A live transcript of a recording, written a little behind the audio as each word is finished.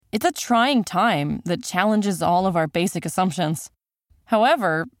It's a trying time that challenges all of our basic assumptions.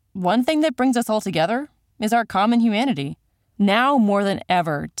 However, one thing that brings us all together is our common humanity. Now more than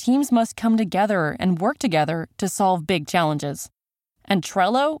ever, teams must come together and work together to solve big challenges. And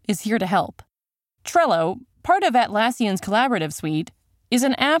Trello is here to help. Trello, part of Atlassian's collaborative suite, is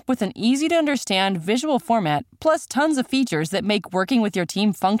an app with an easy-to-understand visual format plus tons of features that make working with your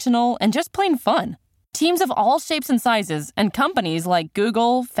team functional and just plain fun. Teams of all shapes and sizes and companies like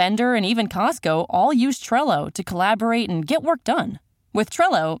Google, Fender, and even Costco all use Trello to collaborate and get work done. With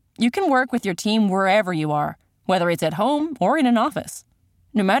Trello, you can work with your team wherever you are, whether it's at home or in an office.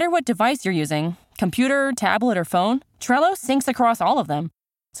 No matter what device you're using, computer, tablet, or phone, Trello syncs across all of them,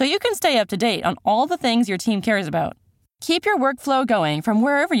 so you can stay up to date on all the things your team cares about. Keep your workflow going from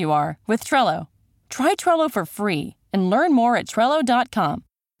wherever you are with Trello. Try Trello for free and learn more at Trello.com.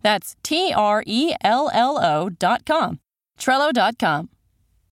 That's Trello.com. Trello.com.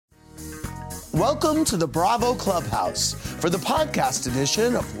 Welcome to the Bravo Clubhouse for the podcast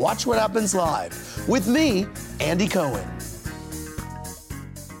edition of Watch What Happens Live with me, Andy Cohen.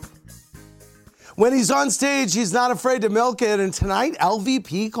 When he's on stage, he's not afraid to milk it. And tonight,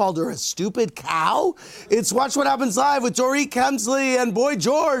 LVP called her a stupid cow. It's Watch What Happens Live with Dorit Kemsley and Boy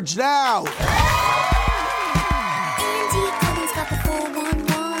George now.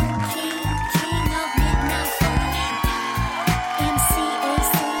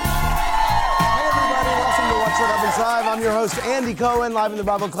 Live. I'm your host, Andy Cohen, live in the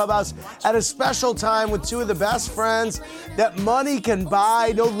Bravo Clubhouse at a special time with two of the best friends that money can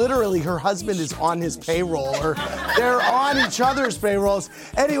buy. No, literally, her husband is on his payroll, or they're on each other's payrolls.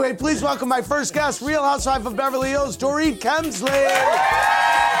 Anyway, please welcome my first guest, Real Housewife of Beverly Hills, Dorit Kemsley.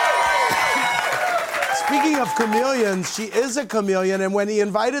 Speaking of chameleons, she is a chameleon, and when he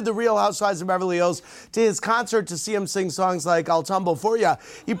invited the Real Housewives of Beverly Hills to his concert to see him sing songs like I'll Tumble For Ya,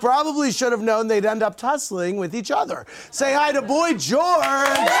 he probably should have known they'd end up tussling with each other. Say hi to Boy George!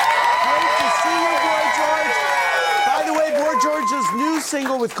 Great to see you, Boy George! By the way, Boy George's new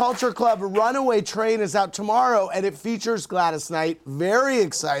single with Culture Club, Runaway Train, is out tomorrow, and it features Gladys Knight. Very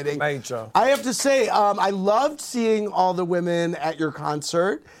exciting. Major. I have to say, I loved seeing all the women at your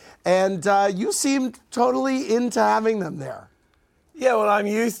concert. And you seemed totally into having them there. Yeah, well, I'm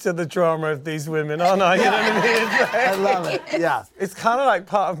used to the drama of these women, aren't I? You know what I mean? I love it, yeah. It's kind of like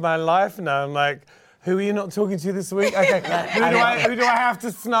part of my life now. I'm like, who are you not talking to this week? Okay, who do I have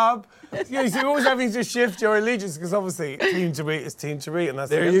to snub? You know, so you're always having to shift your allegiance, because obviously Team Dorit is Team Dorit, and that's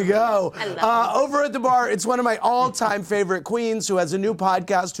there you go. Over at the bar, it's one of my all-time favorite queens who has a new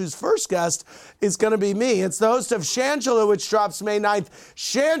podcast whose first guest is going to be me. It's the host of Shangela, which drops May 9th,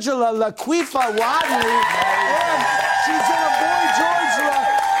 Shangela Laquifa Wadley. And she's in a Boy George look.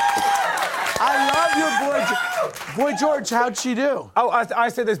 I love your Boy George. Boy George, how'd she do? Oh, I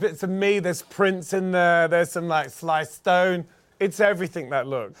said there's bits of me, there's Prince in there, there's some like Sly Stone. It's everything, that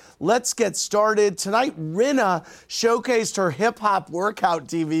look. Let's get started. Tonight, Rinna showcased her hip-hop workout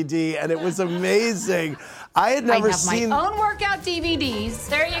DVD, and it was amazing. I had never seen... I have my own workout DVDs.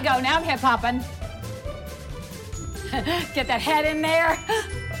 There you go. Now I'm hip-hopping. Get that head in there.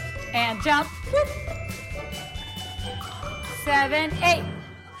 And jump. 7, 8.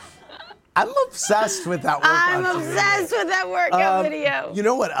 I'm obsessed with that workout I'm obsessed with that workout video. You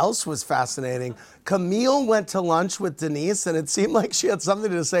know what else was fascinating? Camille went to lunch with Denise, and it seemed like she had something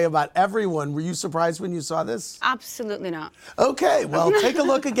to say about everyone. Were you surprised when you saw this? Absolutely not. Okay, well, take a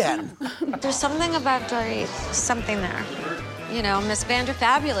look again. There's something about Dorit, something there. You know, Miss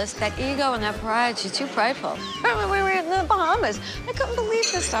Vanderfabulous, that ego and that pride, she's too prideful. Remember when we were in the Bahamas? I couldn't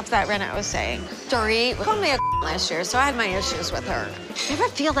believe the stuff that Rinna was saying. Dorit called me a last year, so I had my issues with her. You ever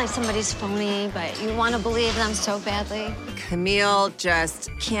feel like somebody's phony, but you want to believe them so badly? Camille just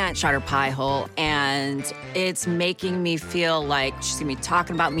can't shut her pie hole, and it's making me feel like she's gonna be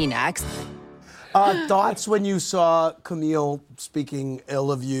talking about me next. Thoughts when you saw Camille speaking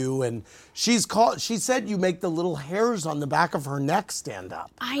ill of you, and she said you make the little hairs on the back of her neck stand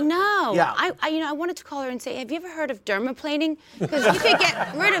up. I know. Yeah. I wanted to call her and say, have you ever heard of dermaplaning? Because you could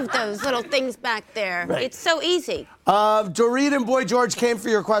get rid of those little things back there. Right. It's so easy. Dorit and Boy George came for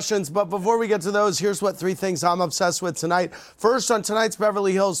your questions, but before we get to those, here's what 3 things I'm obsessed with tonight. First, on tonight's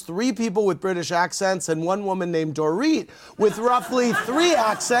Beverly Hills, 3 people with British accents and 1 woman named Dorit with roughly 3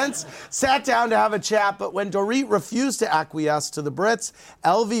 accents sat down to have a chat, but when Dorit refused to acquiesce to the Brits,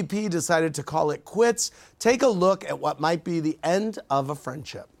 LVP decided to call it quits. Take a look at what might be the end of a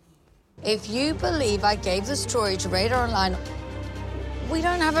friendship. If you believe I gave the story to Radar Online, we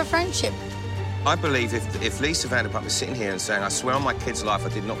don't have a friendship. I believe if Lisa Vanderpump is sitting here and saying, I swear on my kid's life I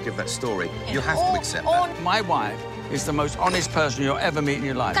did not give that story, you have to accept that. My wife is the most honest person you'll ever meet in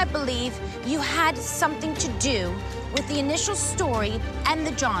your life. I believe you had something to do with the initial story and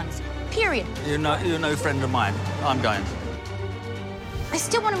the Johns. Period. You're no friend of mine. I'm going. I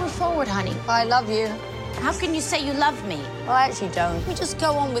still want to move forward, honey. I love you. How can you say you love me? Well, I actually don't. We just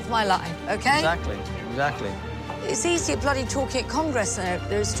go on with my life, okay? Exactly. It's easier bloody talking at Congress than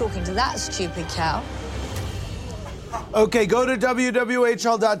it is talking to that stupid cow. Okay, go to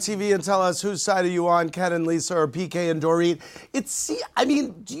WWHL.tv and tell us whose side are you on, Ken and Lisa or PK and Dorit.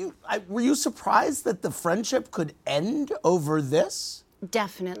 Were you surprised that the friendship could end over this?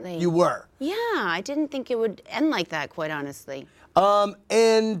 Definitely. You were? Yeah, I didn't think it would end like that, quite honestly. By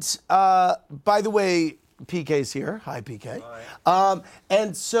the way, PK's here. Hi, PK. Hi.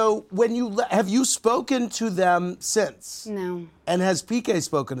 And so have you spoken to them since? No. And has PK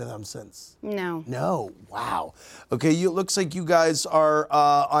spoken to them since? No. No. Wow. Okay, it looks like you guys are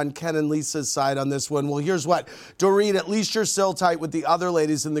on Ken and Lisa's side on this one. Well, here's what. Dorit, at least you're still tight with the other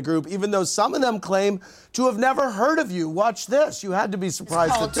ladies in the group, even though some of them claim to have never heard of you. Watch this. You had to be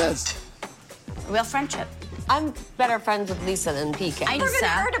surprised at this. Real friendship. I'm better friends with Lisa than PK. I never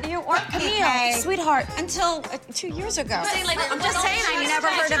heard of you or PK. Sweetheart. Until 2 years ago. I'm just saying, I never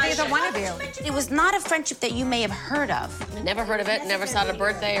heard of either one of you. It was not a friendship that you may have heard of. Never heard of it, never saw a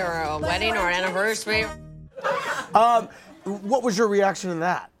birthday or a wedding or an anniversary. What was your reaction to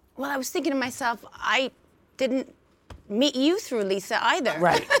that? Well, I was thinking to myself, I didn't meet you through Lisa either.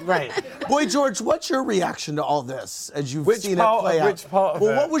 Right. Boy George, what's your reaction to all this as you've seen it play out? Which part of it?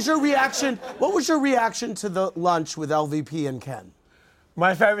 What was your reaction? What was your reaction to the lunch with LVP and Ken?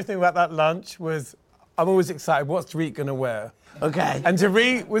 My favourite thing about that lunch was I'm always excited. What's Dorit going to wear? Okay. And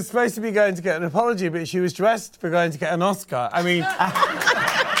Dorit was supposed to be going to get an apology, but she was dressed for going to get an Oscar. I mean,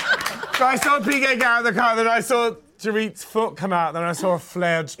 so I saw PK get out of the car, then I saw Dorit's foot come out, then I saw a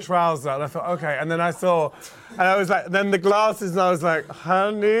flared trouser, and I thought, okay. And then I was like, then the glasses, and I was like,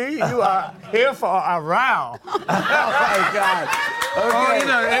 honey, you are here for a row. Oh, my God. Okay. Oh, you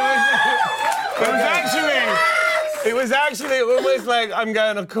know, it was actually almost like I'm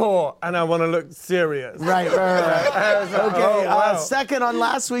going to court and I want to look serious. Right. I was like, Okay, oh, wow. second on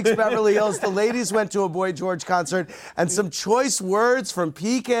last week's Beverly Hills, the ladies went to a Boy George concert, and some choice words from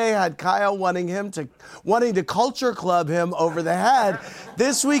PK had Kyle wanting to culture club him over the head.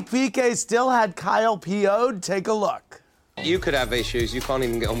 This week, PK still had Kyle PO'd. Take a look. You could have issues. You can't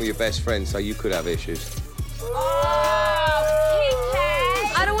even get on with your best friend, so you could have issues.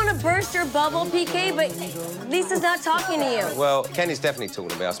 I don't want to burst your bubble, PK, but Lisa's not talking to you. Well, Ken is definitely talking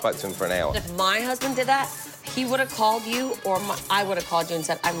to me. I spoke to him for an hour. If my husband did that, he would have called you, or I would have called you and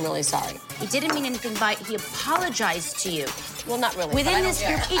said, I'm really sorry. He didn't mean anything by it. He apologized to you. Well, not really. Within this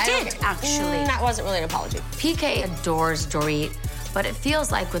group, he did, actually. That wasn't really an apology. PK adores Dorit, but it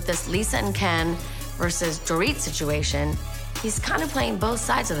feels like with this Lisa and Ken versus Dorit situation, he's kind of playing both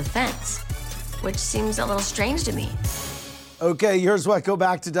sides of the fence, which seems a little strange to me. Okay, here's what. Go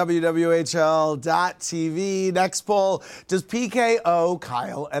back to WWHL.tv. Next poll. Does PK owe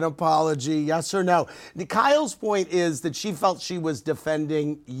Kyle an apology? Yes or no? Kyle's point is that she felt she was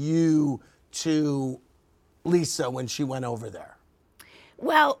defending you to Lisa when she went over there.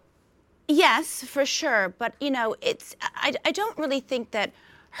 Well, yes, for sure. But, I don't really think that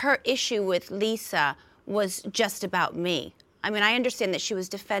her issue with Lisa was just about me. I mean, I understand that she was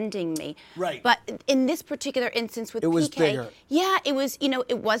defending me. Right. But in this particular instance with PK, was bigger. Yeah, it was,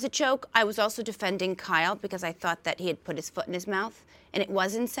 it was a joke. I was also defending Kyle because I thought that he had put his foot in his mouth and it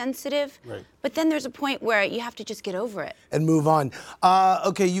was insensitive. Right. But then there's a point where you have to just get over it. And move on.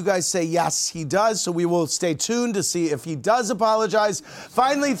 Okay, you guys say yes, he does, so we will stay tuned to see if he does apologize.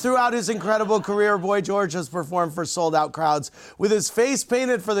 Finally, throughout his incredible career, Boy George has performed for sold-out crowds with his face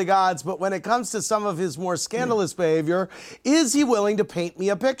painted for the gods, but when it comes to some of his more scandalous behavior, is he willing to paint me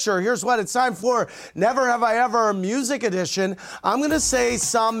a picture? Here's what it's time for Never Have I Ever Music Edition. I'm going to say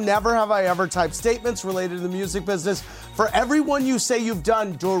some Never Have I Ever type statements related to the music business. For everyone you say you've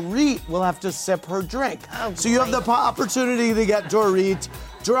done, Dorit will have to sip her drink. Oh, so you have the opportunity to get Dorit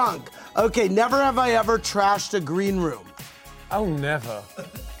drunk. Okay, never have I ever trashed a green room. Oh, never.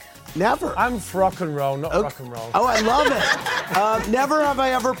 Never. I'm for rock and roll, not rock and roll. Oh, I love it. Never have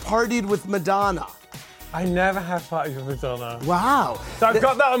I ever partied with Madonna. I never have parties with Madonna. Wow. So I've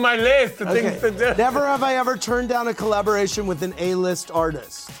got that on my list of things to do. Never have I ever turned down a collaboration with an A-list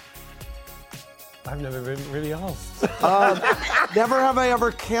artist. I've never been really asked. Never have I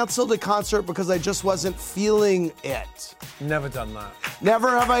ever canceled a concert because I just wasn't feeling it. Never done that.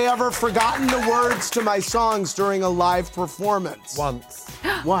 Never have I ever forgotten the words to my songs during a live performance. Once.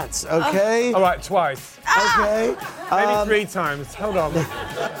 Once, okay? All right, twice. Okay. Maybe 3 times. Hold on.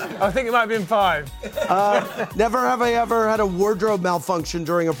 I think it might have been 5. Never have I ever had a wardrobe malfunction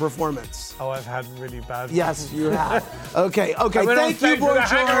during a performance. Oh, I've had really bad. Yes, you have. Okay. Thank you, Boy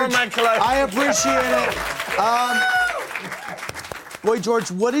George. I appreciate it. Boy George,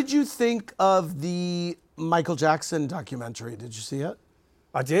 what did you think of the Michael Jackson documentary? Did you see it?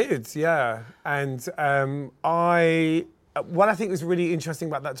 I did, yeah. And what I think was really interesting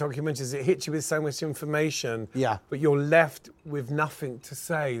about that documentary is it hits you with so much information, but you're left with nothing to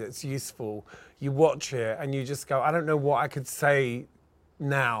say that's useful. You watch it and you just go, I don't know what I could say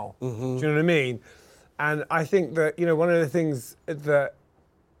now. Do you know what I mean? And I think that, one of the things that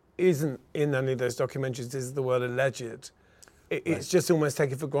isn't in any of those documentaries is the word alleged. It's just almost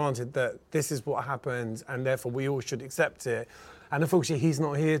taken for granted that this is what happened and therefore we all should accept it. And unfortunately, he's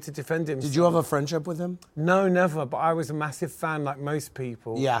not here to defend himself. Did you have a friendship with him? No, never. But I was a massive fan, like most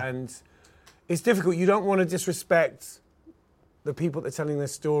people. Yeah. And it's difficult. You don't want to disrespect the people that are telling their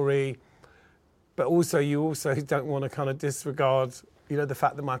story, but also you don't want to kind of disregard, the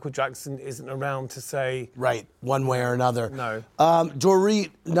fact that Michael Jackson isn't around to say... Right, one way or another. No.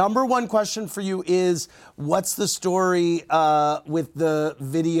 Dorit, number one question for you is, what's the story with the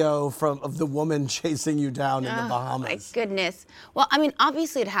video of the woman chasing you down in the Bahamas? My goodness. Well,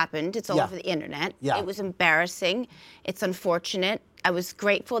 obviously it happened. It's all over the internet. Yeah. It was embarrassing. It's unfortunate. I was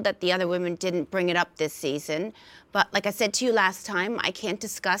grateful that the other women didn't bring it up this season. But like I said to you last time, I can't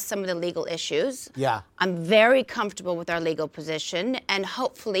discuss some of the legal issues. Yeah. I'm very comfortable with our legal position, and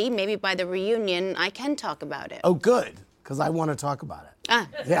hopefully, maybe by the reunion, I can talk about it. Oh, good, because I want to talk about it.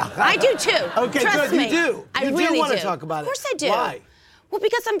 Yeah. I do too. Okay, Trust good. me. You do. I You really do want to talk about it. Of course I do. Why? Well,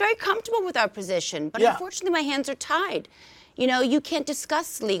 because I'm very comfortable with our position, but unfortunately my hands are tied. You can't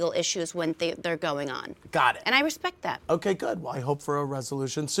discuss legal issues when they're going on. Got it. And I respect that. Okay, good. Well, I hope for a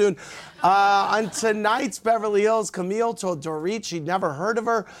resolution soon. On tonight's Beverly Hills, Camille told Dorit she'd never heard of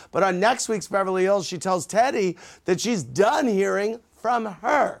her, but on next week's Beverly Hills, she tells Teddy that she's done hearing from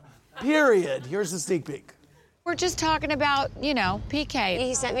her. Period. Here's a sneak peek. We're just talking about, PK.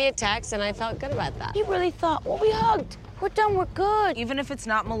 He sent me a text, and I felt good about that. He really thought, well, we hugged. We're done, we're good. Even if it's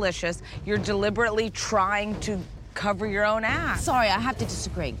not malicious, you're deliberately trying to cover your own ass. Sorry, I have to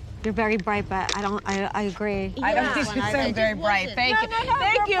disagree. You're very bright, but I agree. I don't think you sound very bright. Thank you.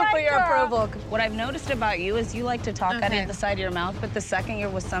 Thank you for your approval. What I've noticed about you is you like to talk out of the side of your mouth, but the second you're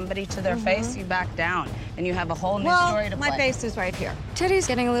with somebody to their face, you back down, and you have a whole new story to play. My face is right here. Teddy's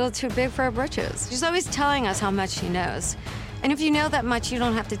getting a little too big for her britches. She's always telling us how much she knows. And if you know that much, you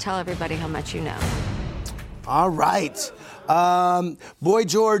don't have to tell everybody how much you know. All right. Boy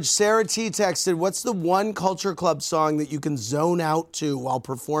George, Sarah T texted, what's the one Culture Club song that you can zone out to while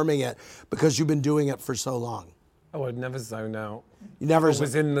performing it because you've been doing it for so long? Oh, I'd never zone out. You never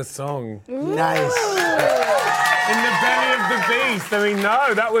was in the song. Nice. In the belly of the beast.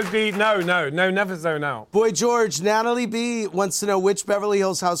 No, that would be, no, never zone out. Boy George, Natalie B wants to know which Beverly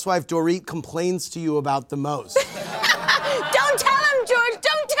Hills housewife Dorit complains to you about the most. Don't tell him, George,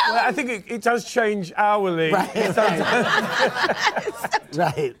 don't tell him. I think it does change hourly. Right.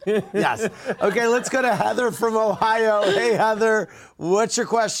 Right. Yes. Okay, let's go to Heather from Ohio. Hey, Heather, what's your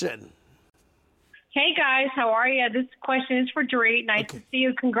question? Hey, guys, how are you? This question is for Dorit. Nice to see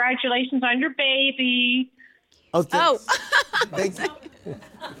you. Congratulations on your baby. Oh, thanks. Thank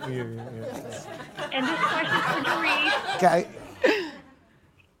you. And this question is for Dorit. Okay.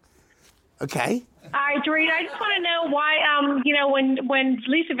 Okay. All right, Dorit, I just want to know why, when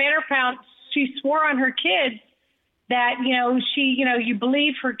Lisa Vanderpump, she swore on her kids that, you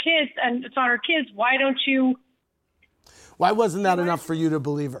believe her kids and it's on her kids. Why don't you? Why wasn't that enough for you to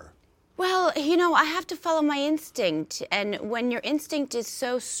believe her? Well, I have to follow my instinct. And when your instinct is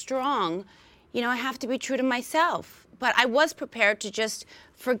so strong, I have to be true to myself. But I was prepared to just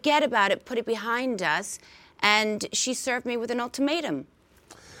forget about it, put it behind us. And she served me with an ultimatum.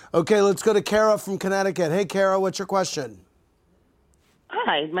 Okay, let's go to Kara from Connecticut. Hey, Kara, what's your question?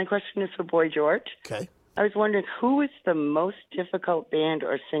 Hi, my question is for Boy George. Okay. I was wondering, who was the most difficult band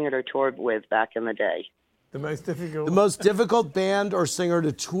or singer to tour with back in the day? The most difficult? The most difficult band or singer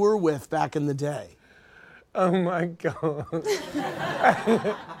to tour with back in the day. Oh, my God.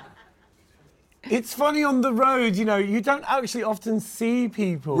 It's funny on the road, you don't actually often see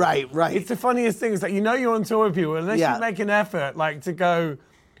people. Right. It's the funniest thing. It's like, you're on tour with people, unless you make an effort, to go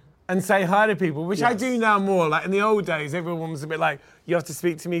and say hi to people, which I do now more. Like in the old days, everyone was a bit like, you have to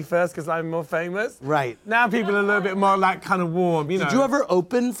speak to me first because I'm more famous. Right. Now people are a little bit more like kind of warm, you know. Did you ever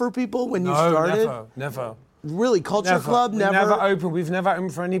open for people when you started? Never. Really? Culture Club? Never? Never opened. We've never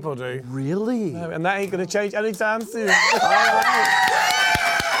opened for anybody. Really? No, and that ain't going to change anytime soon. All right.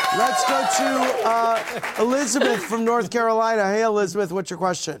 Let's go to Elizabeth from North Carolina. Hey, Elizabeth, what's your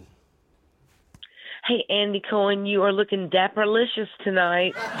question? Hey, Andy Cohen, you are looking dapperlicious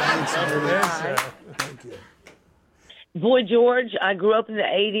tonight. Thank you. Boy George, I grew up in the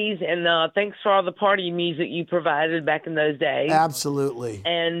 80s, and thanks for all the party music you provided back in those days. Absolutely.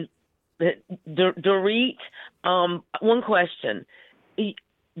 And Dorit, one question.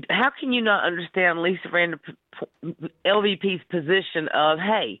 How can you not understand Lisa LVP's position of,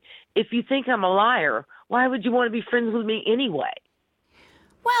 hey, if you think I'm a liar, why would you want to be friends with me anyway?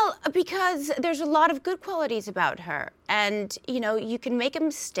 Well, because there's a lot of good qualities about her. And, you know, you can make a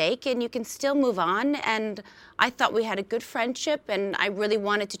mistake and you can still move on. And I thought we had a good friendship, and I really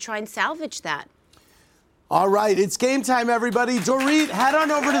wanted to try and salvage that. All right, it's game time, everybody. Dorit, head on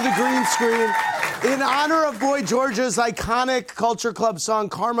over to the green screen. In honor of Boy George's iconic Culture Club song,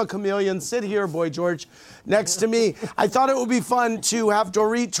 Karma Chameleon, sit here, Boy George, next to me. I thought it would be fun to have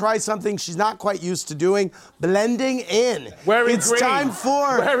Dorit try something she's not quite used to doing, blending in. It's green. time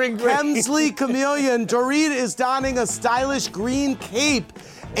for Kemsley Chameleon. Dorit is donning a stylish green cape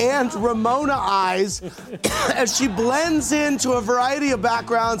and Ramona eyes as she blends into a variety of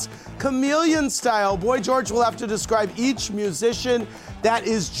backgrounds, chameleon style. Boy George will have to describe each musician that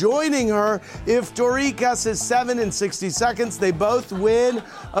is joining her. If Dorit guesses 7 in 60 seconds, they both win.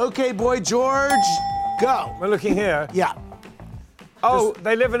 Okay, Boy George, go. We're looking here. Yeah. Oh,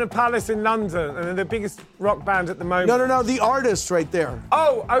 they live in a palace in London, and they're the biggest rock band at the moment. No, the artist right there.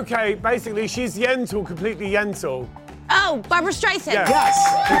 Oh, okay, basically, she's Yentl, completely Yentl. Oh, Barbara Streisand. Yeah. Yes.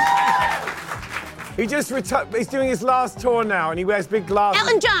 He just he's doing his last tour now, and he wears big glasses.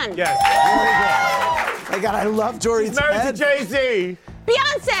 Elton John. Yes. My God, I love Dorit's He's married head. to Jay-Z.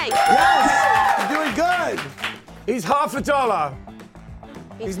 Beyonce. Yes, you're doing good. He's $50.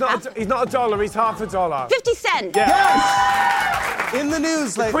 He's not a dollar, he's $50. 50 Cent. Yeah. Yes. In the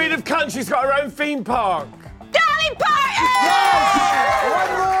news, The Queen of Country's got her own theme park. Dolly Parton. Yes.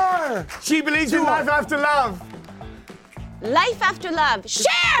 One more. She believes in life after love. Life After Love. Cher.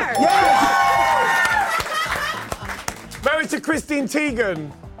 Yes. Married to Christine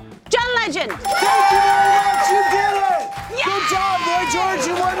Teigen. John Legend. Thank you very much. You did it. Yeah. Good job, Boy George.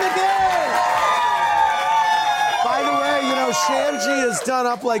 You won the game. By the way, you know, Shanji is done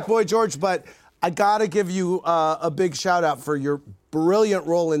up like Boy George, but I got to give you a big shout out for your brilliant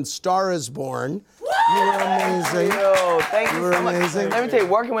role in Star is Born. You were amazing. Thank you so much. Amazing. Let me tell you,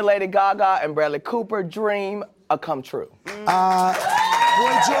 working with Lady Gaga and Bradley Cooper, dream a come true.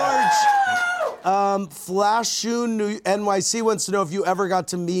 Boy George, Flash Shoon NYC wants to know if you ever got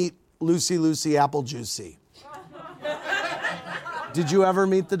to meet Lucy Apple Juicy. Did you ever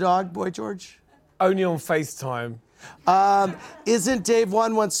meet the dog, Boy George? Only on FaceTime. Isn't Dave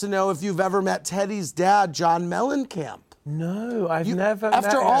One wants to know if you've ever met Teddy's dad, John Mellencamp? No, I've never met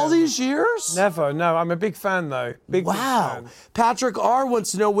After all him. these years? Never, no. I'm a big fan, though. Big fan. Patrick R.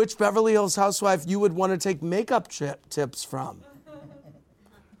 wants to know which Beverly Hills housewife you would want to take makeup tips from.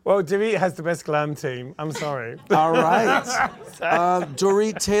 Well, Dorit has the best glam team. I'm sorry. All right.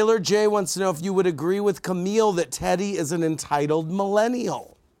 Dorit Taylor J. wants to know if you would agree with Camille that Teddy is an entitled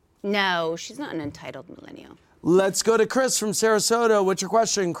millennial. No, she's not an entitled millennial. Let's go to Chris from Sarasota. What's your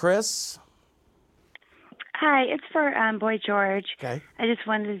question, Chris? Hi, it's for Boy George. Okay. I just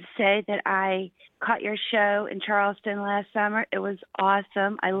wanted to say that I caught your show in Charleston last summer. It was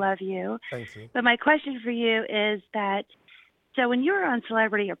awesome. I love you. Thank you. But my question for you is that, so when you were on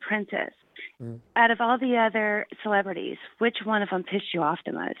Celebrity Apprentice, out of all the other celebrities, which one of them pissed you off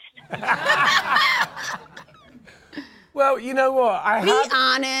the most? Well, you know what? Be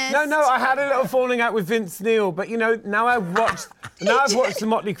honest. No, I had a little falling out with Vince Neil, but you know, now I've watched the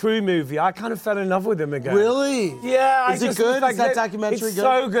Motley Crue movie, I kind of fell in love with him again. Really? Yeah. Is it good? Is that documentary it's good?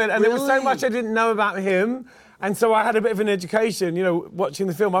 so good, and there was so Really? much I didn't know about him. And so I had a bit of an education, you know, watching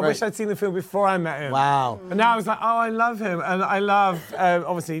the film. I wish I'd seen the film before I met him. Wow. And now I was like, oh, I love him. And I love,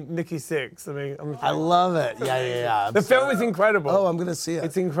 obviously, Nikki Sixx. I mean, I love it. Yeah. The film is incredible. Oh, I'm going to see it.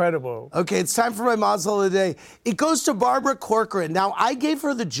 It's incredible. Okay, it's time for my Mazel of the day. It goes to Barbara Corcoran. Now, I gave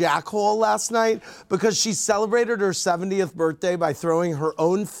her the jackhole last night because she celebrated her 70th birthday by throwing her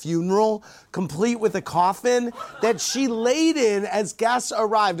own funeral, complete with a coffin that she laid in as guests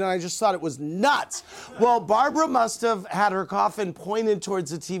arrived, and I just thought it was nuts. Well, Barbara Barbara must have had her coffin pointed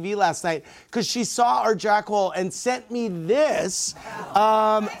towards the TV last night because she saw our jackhole and sent me this.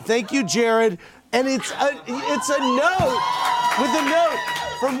 Thank you, Jared. And it's a note with a note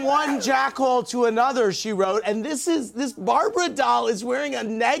from one jackhole to another, she wrote. And this Barbara doll is wearing a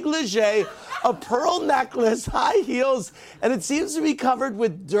negligee, a pearl necklace, high heels, and it seems to be covered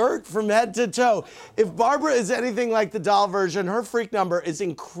with dirt from head to toe. If Barbara is anything like the doll version, her freak number is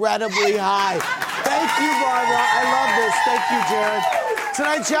incredibly high. Thank you, Barbara. I love this. Thank you, Jared.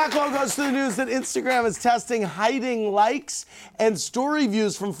 Tonight's jackhole goes to the news that Instagram is testing hiding likes and story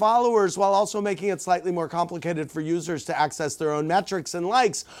views from followers while also making it slightly more complicated for users to access their own metrics and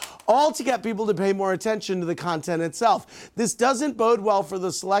likes, all to get people to pay more attention to the content itself. This doesn't bode well for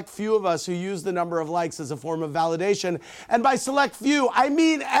the select few of us who use the number of likes as a form of validation. And by select few, I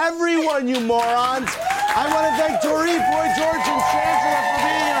mean everyone, you morons. I want to thank Dorit, Boy George, and Shangela for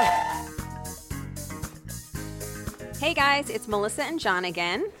being here. Hey guys, it's Melissa and John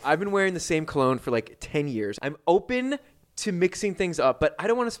again. I've been wearing the same cologne for like 10 years. I'm open to mixing things up, but I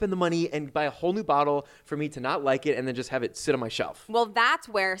don't want to spend the money and buy a whole new bottle for me to not like it and then just have it sit on my shelf. Well, that's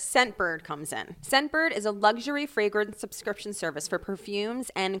where Scentbird comes in. Scentbird is a luxury fragrance subscription service for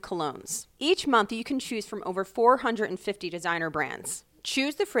perfumes and colognes. Each month, you can choose from over 450 designer brands.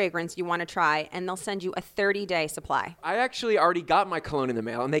 Choose the fragrance you want to try, and they'll send you a 30-day supply. I actually already got my cologne in the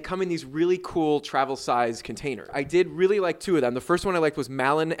mail, and they come in these really cool travel-size containers. I did really like two of them. The first one I liked was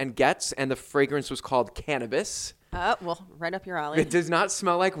Malin and Getz, and the fragrance was called Cannabis. Well, right up your alley. It does not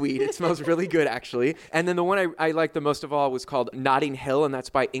smell like weed. It smells really good, actually. And then the one I liked the most of all was called Notting Hill, and that's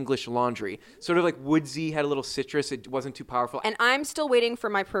by English Laundry. Sort of like woodsy, had a little citrus. It wasn't too powerful. And I'm still waiting for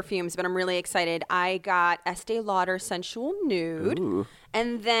my perfumes, but I'm really excited. I got Estee Lauder Sensual Nude. Ooh.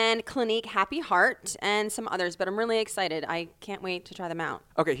 And then Clinique Happy Heart and some others, but I'm really excited. I can't wait to try them out.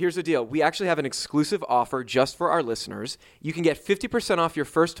 Okay, here's the deal. We actually have an exclusive offer just for our listeners. You can get 50% off your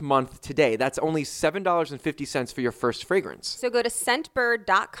first month today. That's only $7.50 for your first fragrance. So go to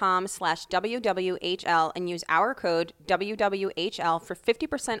scentbird.com/WWHL and use our code WWHL for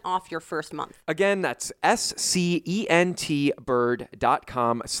 50% off your first month. Again, that's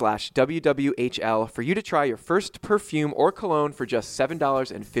scentbird.com/WWHL for you to try your first perfume or cologne for just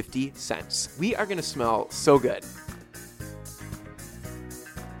 $7.50. We are going to smell so good.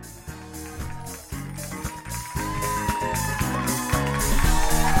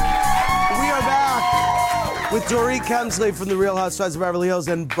 With Dorit Kemsley from The Real Housewives of Beverly Hills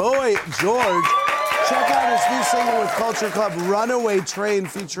and Boy George. Check out his new single with Culture Club, Runaway Train,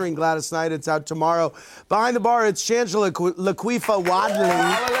 featuring Gladys Knight. It's out tomorrow. Behind the bar, it's Shangela Laquifa Wadley.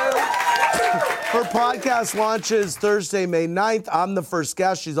 Her podcast launches Thursday, May 9th. I'm the first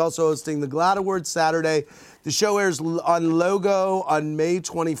guest. She's also hosting the GLAAD Awards Saturday. The show airs on Logo on May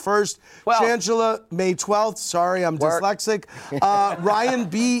 21st. Shangela, May 12th. Sorry, I'm dyslexic. Ryan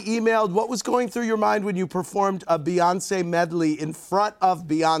B. emailed, what was going through your mind when you performed a Beyonce medley in front of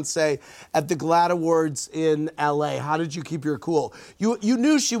Beyonce at the GLAAD Awards in L.A.? How did you keep your cool? You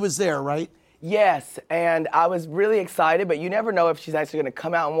knew she was there, right? Yes, and I was really excited, but you never know if she's actually going to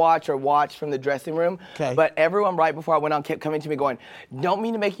come out and watch or watch from the dressing room. Okay. But everyone right before I went on kept coming to me going, don't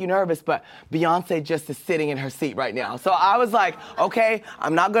mean to make you nervous, but Beyonce just is sitting in her seat right now. So I was like, okay,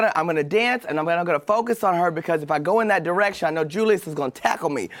 I'm going to dance, and I'm going to focus on her, because if I go in that direction, I know Julius is going to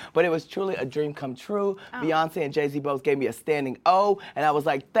tackle me. But it was truly a dream come true. Oh. Beyonce and Jay-Z both gave me a standing O, and I was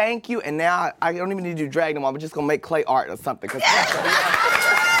like, thank you, and now I don't even need to do drag no more. I'm just going to make clay art or something. It's a wrap.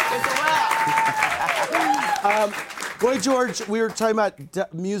 Boy George, we were talking about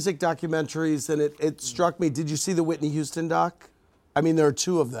music documentaries, and it struck me. Did you see the Whitney Houston doc? I mean, there are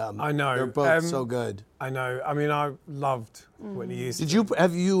two of them. I know. They're both so good. I know. I mean, I loved Whitney Houston.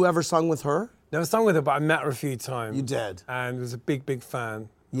 Have you ever sung with her? Never sung with her, but I met her a few times. You did? And was a big, big fan.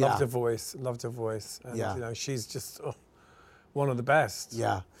 Yeah. Loved her voice. And, you know, she's just one of the best.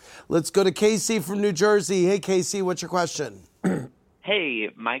 Yeah. Let's go to Casey from New Jersey. Hey, Casey, what's your question? Hey,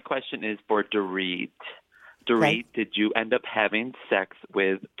 my question is for Dorit. Dorit, did you end up having sex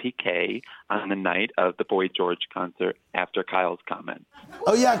with PK on the night of the Boy George concert after Kyle's comment?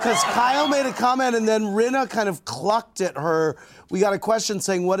 Oh, yeah, because Kyle made a comment and then Rinna kind of clucked at her. We got a question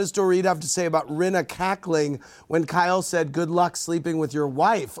saying, what does Dorit have to say about Rinna cackling when Kyle said, good luck sleeping with your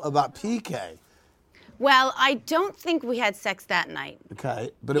wife about PK? Well, I don't think we had sex that night. Okay,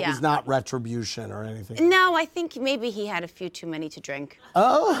 but it was not retribution or anything? No, I think maybe he had a few too many to drink.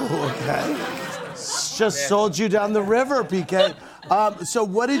 Oh, okay. Just sold you down the river, PK. So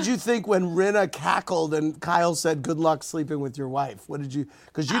what did you think when Rinna cackled and Kyle said, "Good luck sleeping with your wife"? What did you?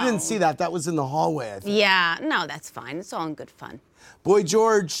 Because you didn't see that. That was in the hallway, I think. Yeah, no, that's fine. It's all in good fun. Boy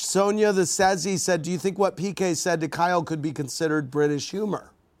George, Sonia the Sezzy said, "Do you think what PK said to Kyle could be considered British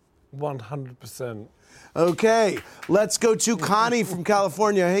humor?" 100%. Okay, let's go to Connie from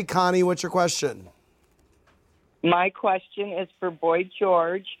California. Hey, Connie, what's your question? My question is for Boy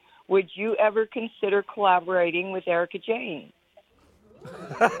George. Would you ever consider collaborating with Erica Jane?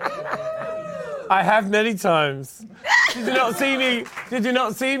 I have many times. Did you not see me? Did you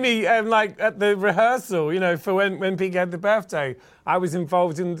not see me like at the rehearsal? You know, for when Pete had the birthday, I was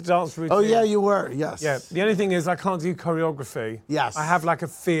involved in the dance routine. Oh yeah, you were. Yes. Yeah. The only thing is, I can't do choreography. Yes. I have like a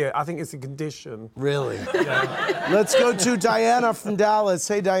fear. I think it's a condition. Really? Yeah. Let's go to Diana from Dallas.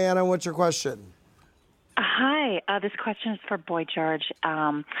 Hey, Diana, what's your question? Hi. This question is for Boy George.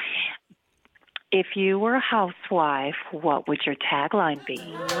 If you were a housewife, what would your tagline be?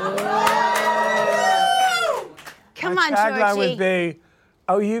 Come My on, tagline Georgie. would be,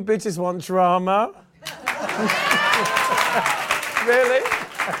 "Oh, you bitches want drama." Really?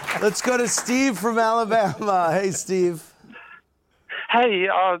 Let's go to Steve from Alabama. Hey, Steve. Hey,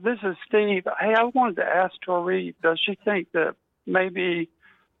 this is Steve. Hey, I wanted to ask Dorit, does she think that maybe,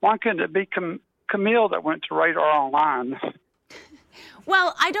 why couldn't it be Camille that went to Radar Online?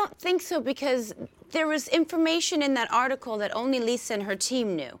 Well, I don't think so because there was information in that article that only Lisa and her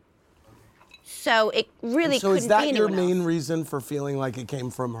team knew. So it really So couldn't is that be your anyone main else. reason for feeling like it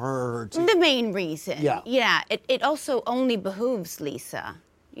came from her or her team? The main reason. Yeah. Yeah. It also only behooves Lisa,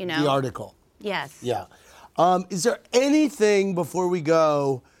 you know. The article. Yes. Yeah. Is there anything before we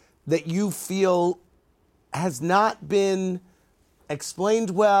go that you feel has not been explained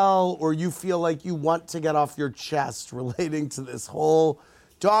well, or you feel like you want to get off your chest relating to this whole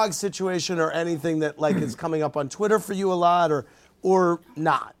dog situation, or anything that like is coming up on Twitter for you a lot, or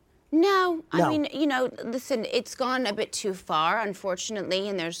not? No, I No. mean, you know, listen, it's gone a bit too far, unfortunately,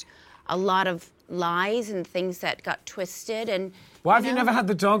 and there's a lot of lies and things that got twisted. And Why have you never had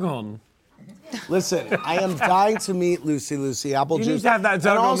the dog on? Listen, I am dying to meet Lucy Applejuice. You need to have that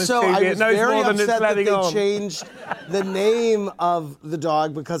dog and on this also, TV. I It was knows very more than it's upset that letting they on. changed the name of the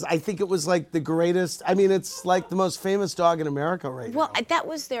dog because I think it was like the greatest. I mean, it's like the most famous dog in America right now. well, that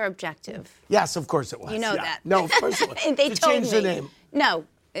was their objective. Yes, of course it was. You know yeah. that. No, of course it was. They to told change me. the name. No,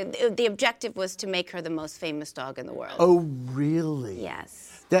 the objective was to make her the most famous dog in the world. Oh, really?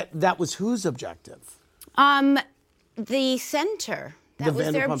 Yes. That was whose objective? The center. That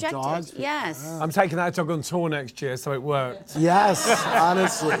was their Vanderpump objective. Dogs? Yes. I'm taking that dog on tour next year, so it worked. Yes,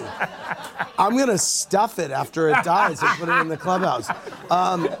 honestly. I'm going to stuff it after it dies and put it in the clubhouse.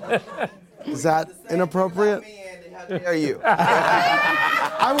 Is that inappropriate? How dare you?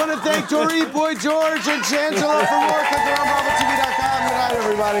 I want to thank Dorit, Boy George, and Shangela for more. Click around BravoTV.com. Good night,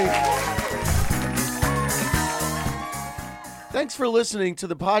 everybody. Thanks for listening to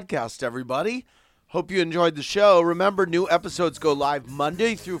the podcast, everybody. Hope you enjoyed the show. Remember, new episodes go live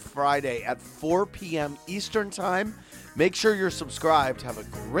Monday through Friday at 4 p.m. Eastern Time. Make sure you're subscribed. Have a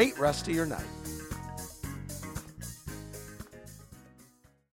great rest of your night.